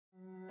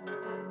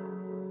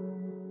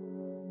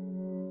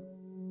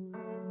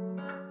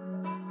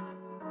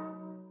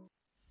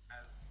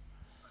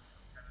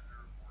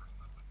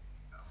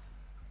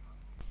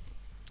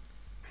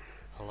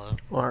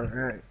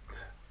Alright.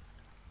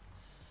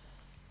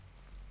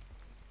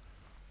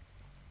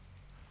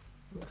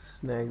 Let's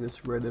snag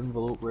this red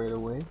envelope right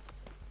away.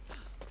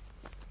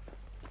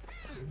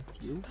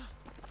 Thank you.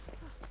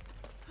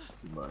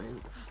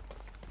 Mine.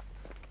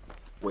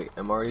 Wait,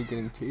 I'm already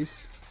getting chased?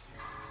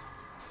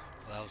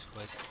 Well, that was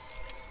quick.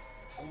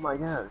 Oh my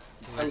god.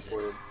 Who is it?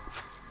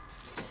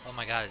 Oh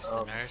my god, it's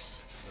the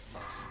nurse?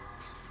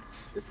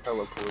 It's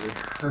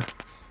teleported.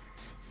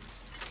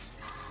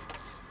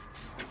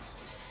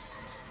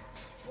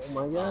 Oh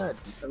my god,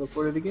 you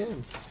teleported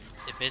again.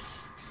 If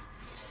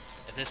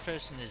this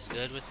person is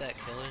good with that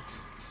killer,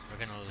 we're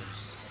gonna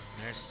lose.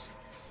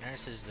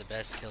 Nurse is the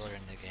best killer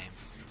in the game.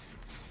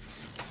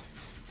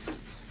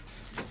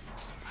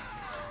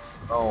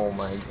 Oh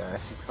my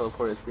gosh, you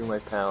teleported through my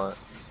pallet.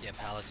 Yeah,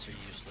 pallets are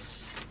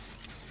useless.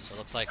 So it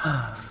looks like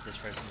this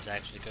person's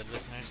actually good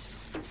with nurse.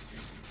 We're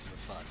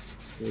fucked.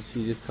 Yeah,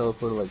 she just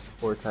teleported like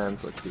 4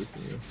 times while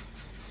chasing you.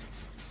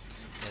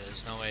 Yeah,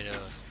 there's no way to...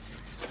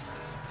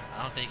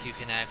 I don't think you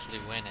can actually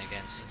win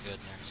against a good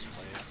nurse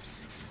player.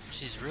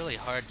 She's really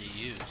hard to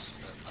use,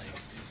 but like,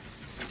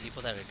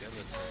 people that are good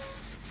with her,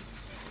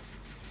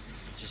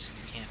 you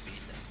can't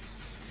beat them.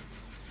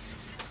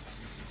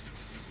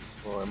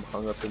 Well, I'm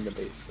hung up in the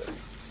basement.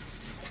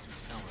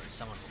 Don't worry,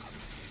 someone will come for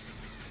you.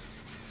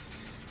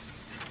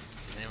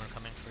 Is anyone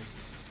coming for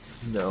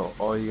you? No,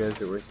 all you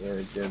guys are working at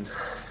a gym.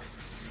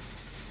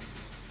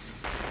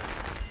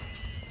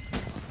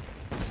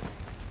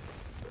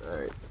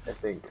 Alright, I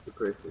think the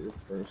person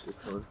just finished this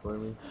one for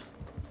me.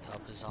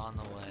 Help is on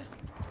the way.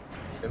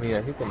 I mean,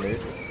 I think the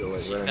nurse is still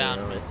like running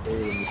around like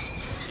crazy.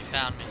 She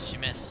found me, she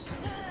missed.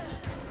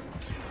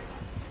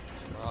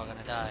 We're all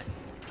gonna die.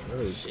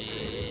 Really?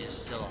 She's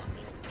still on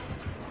me.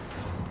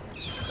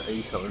 Are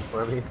you coming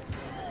for me?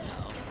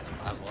 No,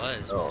 I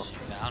was, but she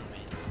found me.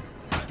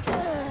 I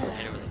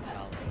hit her with a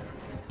pallet.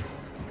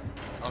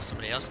 Oh,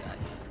 somebody else got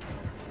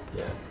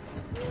you. Yeah.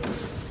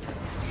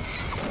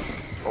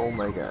 Oh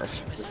my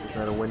gosh, this is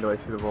not a window I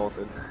should have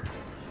vaulted.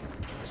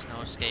 There's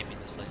no escaping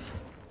this lady.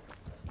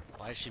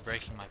 Why is she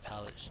breaking my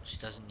pallet? She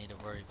doesn't need to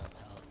worry about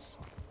pallets.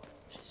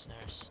 She's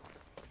nurse.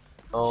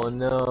 Oh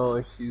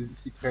no,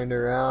 she turned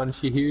around,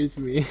 she hears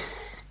me.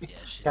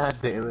 Yeah, she God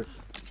damn it.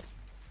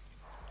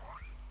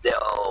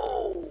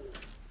 No!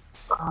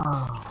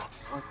 Oh,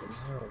 fucking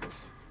hell.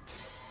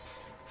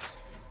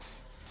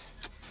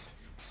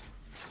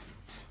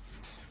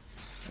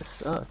 This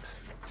sucks.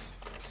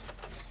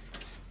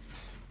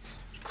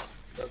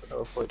 Don't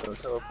teleport, don't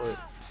teleport.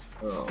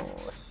 Oh,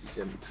 she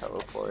didn't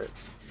teleport.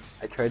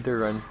 I tried to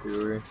run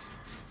through her.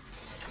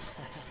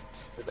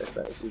 But I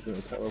thought she was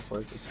gonna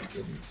teleport, but she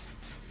didn't.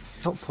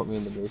 Don't put me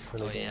in the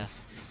basement again. Oh yeah.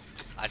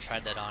 I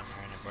tried that on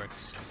her and it worked.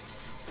 So.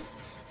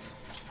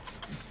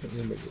 Put me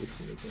in the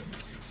basement again.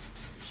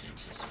 She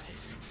anticipated.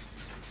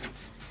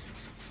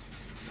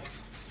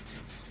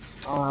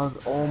 Oh, I was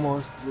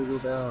almost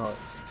wiggled out.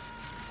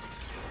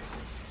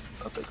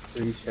 I was like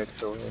 3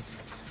 checks away.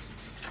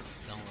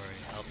 Don't worry,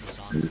 help is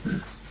on the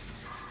way.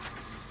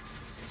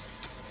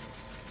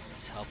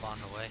 Is help on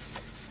the way?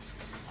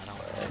 I don't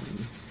know.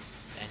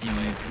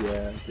 Anyway.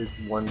 Yeah, just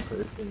one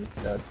person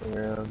bouncing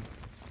around.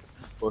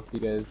 Both you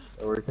guys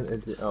are working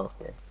at it. Oh,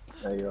 okay.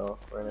 Now you're all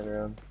running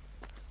around.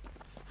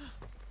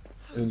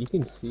 I mean, you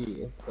can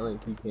see. It's not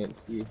like you can't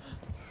see.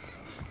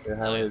 They're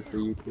highlighted for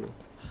you too.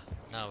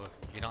 No,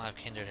 we don't have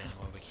Kindred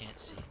anymore. We can't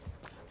see.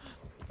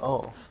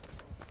 Oh.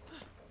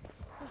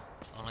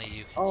 Only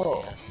you can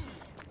see us.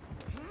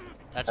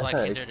 That's why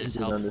Kindred is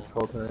helpful. On this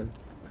whole time.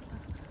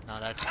 No,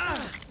 that's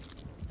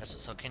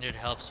so Kindred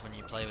helps when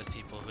you play with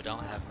people who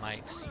don't have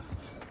mics,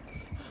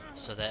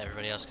 so that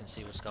everybody else can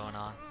see what's going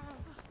on.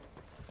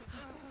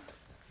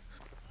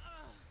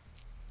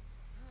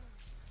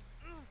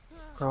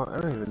 Bro,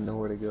 I don't even know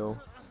where to go.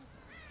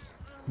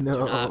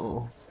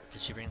 No.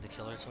 Did she bring the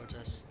killer towards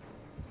us?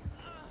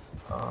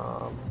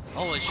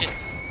 Holy shit!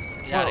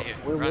 Get out of here!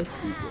 Run!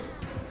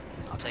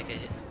 I'll take a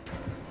hit.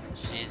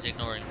 She's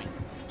ignoring me.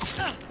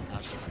 Now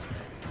she's in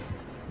there.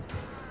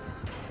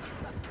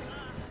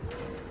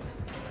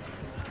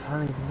 I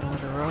don't even know where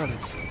to run.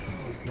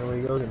 There's no way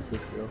to go against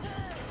this girl.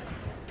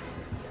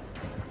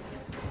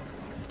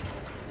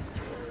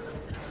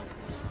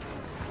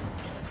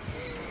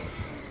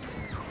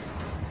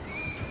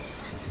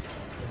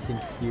 I can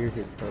hear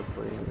his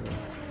teleporting.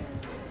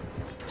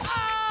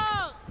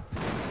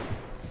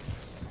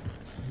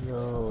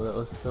 Yo, that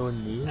was so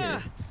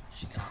near.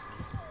 She got me.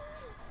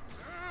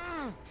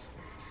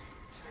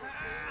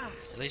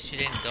 At least she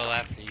didn't go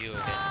after you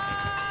again.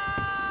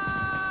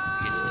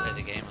 You get to play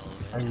the game a little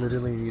bit. I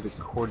literally need a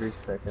quarter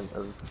second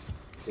of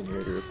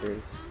generator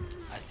repairs.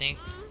 I think...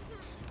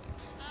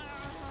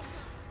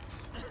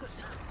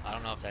 I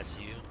don't know if that's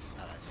you.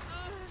 No, that's me.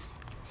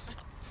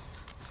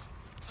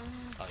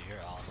 Oh,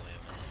 you're all the way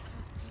over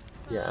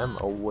there. Yeah, I'm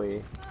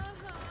away.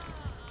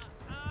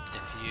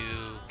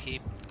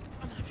 Keep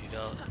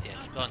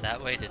going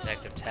that way.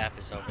 Detective Tap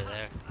is over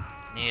there.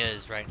 Nia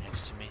is right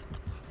next to me.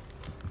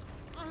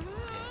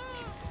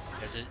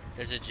 Yeah,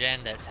 there's a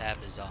gen that Tap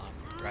is on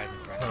right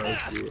in front of me. I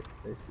see it.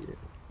 I see it.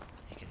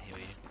 He can heal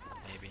you,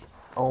 maybe.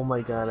 Oh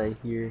my god, I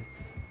hear.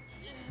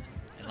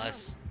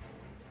 Unless...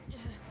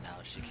 No,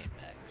 she came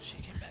back. She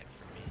came back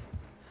for me.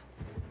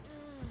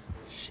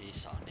 She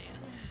saw Nia.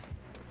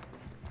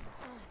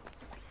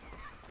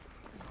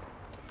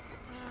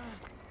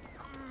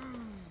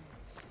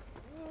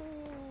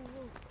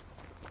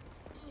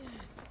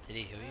 Did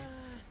he heal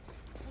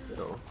you?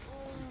 No.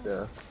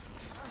 The.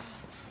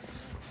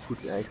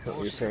 He's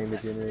accidentally she's repairing the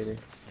coming back. generator.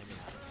 Maybe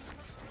not.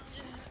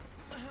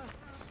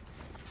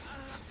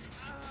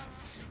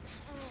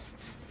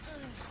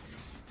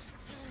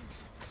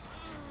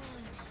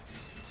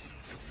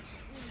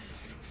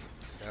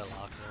 Is there a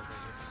locker over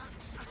here?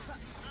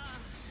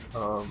 I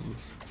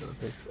don't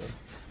think so.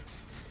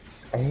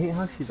 I hate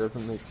how she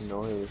doesn't make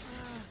noise.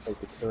 Like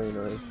the killing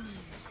noise.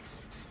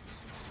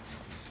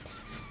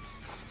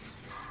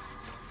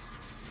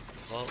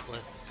 Well,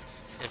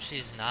 if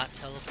she's not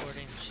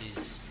teleporting,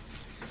 she's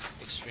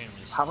extremely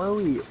How slow. are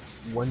we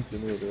one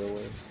generator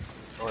away?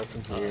 Oh, I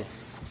can hear.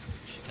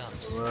 She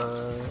comes.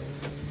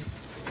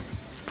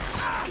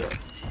 Yeah.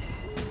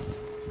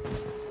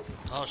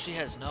 Oh, she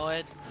has no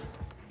head.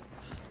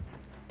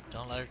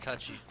 Don't let her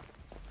touch you.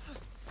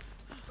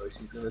 Oh,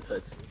 she's gonna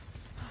touch me.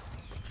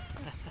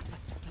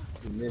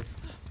 You missed.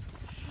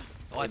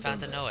 Oh, I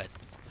found the Noed.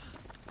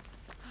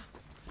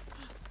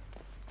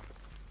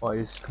 Oh, I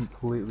just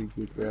completely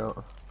geeked her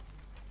out.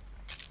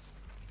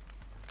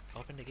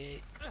 Open the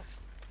gate.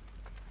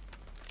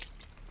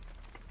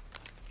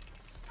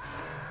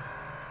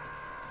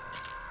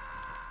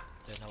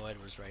 The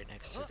Noed was right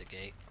next to the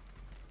gate.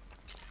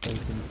 I can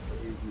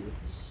save you.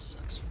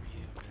 Sucks for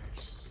you,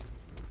 nurse.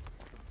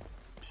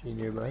 Is she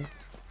nearby?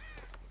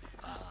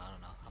 I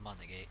don't know. I'm on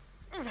the gate.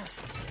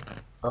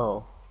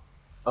 Oh.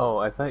 Oh,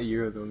 I thought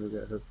you were the one who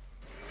got hooked.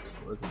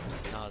 Wasn't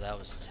it? No, that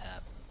was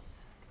Tap.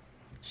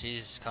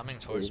 She's coming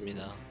towards me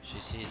though. She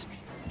sees me.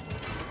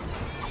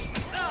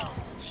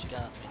 She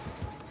got me.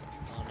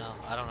 Oh no,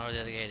 I don't know where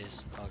the other gate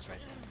is. Oh, it's right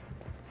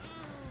there.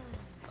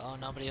 Oh,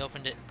 nobody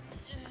opened it.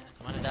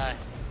 I'm gonna die.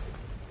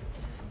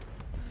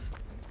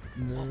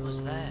 No. What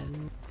was that?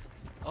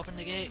 Open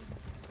the gate.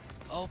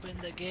 Open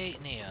the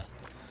gate, Nia.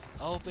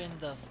 Open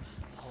the...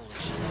 Holy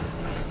shit.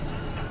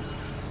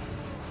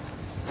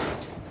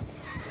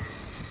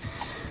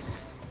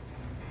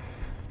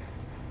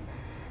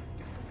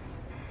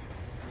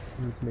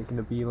 I'm just making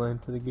a beeline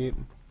for the gate.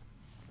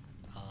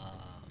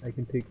 I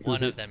can take two One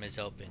of hits. them is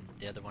open.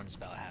 The other one is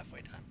about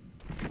halfway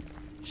done.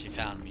 She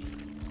found me.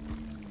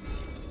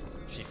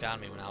 She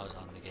found me when I was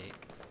on the gate.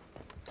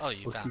 Oh,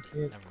 you Oh, found she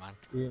me. did. Never mind.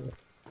 Yeah.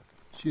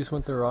 She just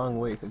went the wrong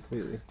way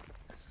completely.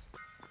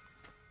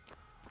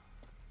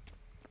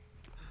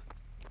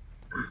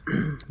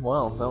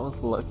 Wow, that was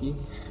lucky.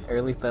 I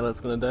really thought I was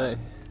gonna die.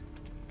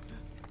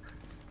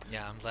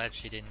 Yeah, I'm glad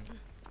she didn't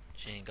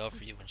go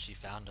for you when she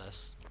found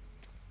us.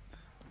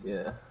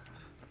 Yeah.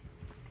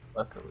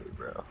 Luckily,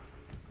 bro.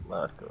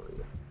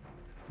 Luckily.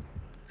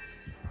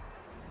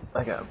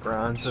 I got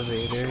Bronze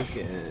Evader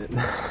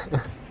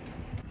again.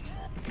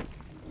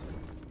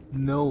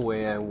 No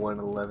way I won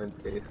 11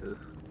 faces.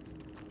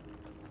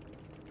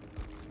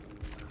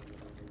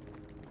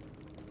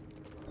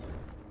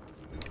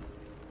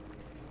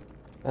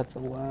 That's a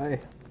lie.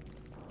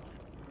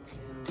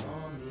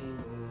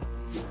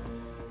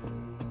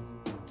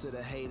 To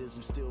the haters,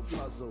 I'm still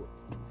puzzled.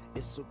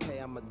 It's okay,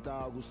 I'm a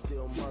dog who's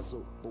still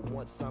muzzled. But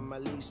once I'm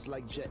unleashed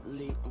like Jet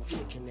Li, I'm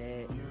kicking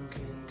it. You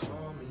can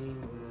call me.